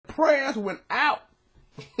prayers went out.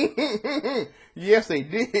 Yes, they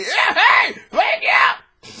did. Hey, thank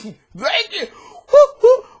you. Thank you.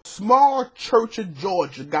 Woo-hoo. Small church in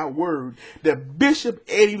Georgia got word that Bishop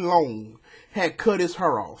Eddie Long had cut his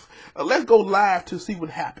hair off. Let's go live to see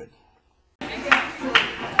what happened.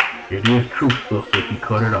 It is true, sister. He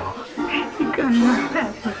cut it off. He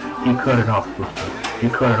cut it off, sister. He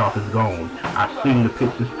cut it off. It's gone. I seen the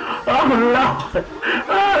pictures. Oh, Lord.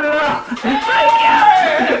 Oh, Lord. Thank you.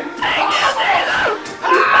 Thank you, Jesus.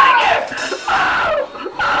 Thank you. Oh,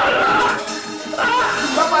 Lord.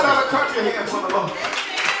 Somebody ought to clap your hands for the Lord.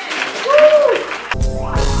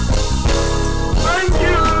 Thank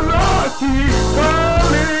you, Lord. He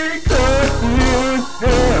cut his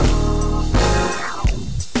hair.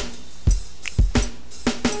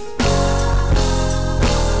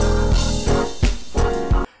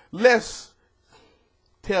 Let's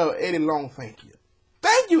tell Eddie Long thank you.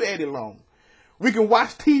 Thank you, Eddie Long. We can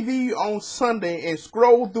watch TV on Sunday and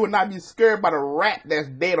scroll through and not be scared by the rat that's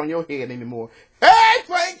dead on your head anymore. Hey,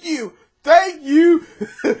 thank you. Thank you.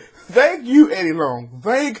 Thank you, Eddie Long.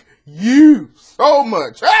 Thank you so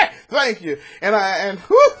much. Hey, thank you.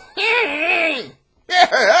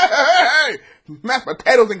 Mashed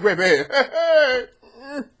potatoes and gravy.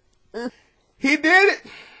 He did it.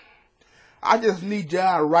 I just need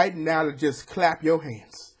y'all right now to just clap your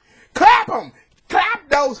hands. Clap them! Clap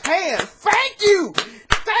those hands! Thank you!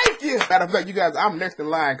 Thank you! Matter of fact, you guys, I'm next in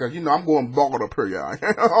line because, you know, I'm going bald up here, y'all.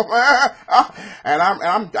 And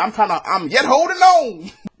I'm yet holding on.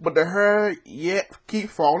 But the hair yet keep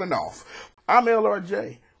falling off. I'm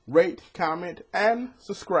LRJ. Rate, comment, and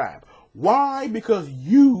subscribe. Why? Because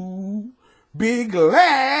you be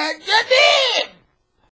glad you did!